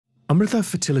Amrita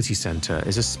Fertility Center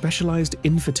is a specialized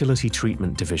infertility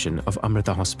treatment division of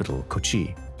Amrita Hospital,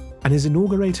 Kochi, and has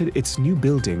inaugurated its new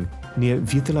building near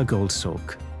Vitala Gold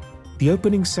Souk. The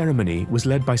opening ceremony was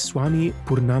led by Swami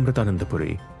Purnamritananda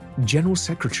Puri, General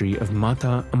Secretary of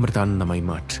Mata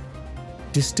Amritanandamayi.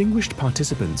 Distinguished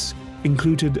participants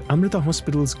included Amrita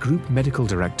Hospital's Group Medical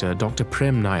Director Dr.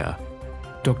 Prem Nair,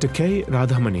 Dr. K.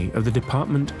 Radhamani of the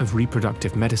Department of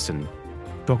Reproductive Medicine,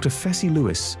 Dr. Fessie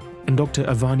Lewis, and Dr.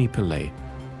 Avani Pillai.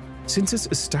 Since its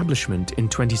establishment in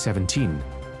 2017,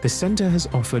 the center has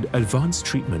offered advanced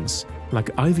treatments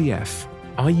like IVF,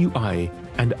 IUI,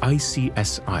 and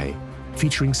ICSI,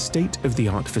 featuring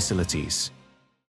state-of-the-art facilities.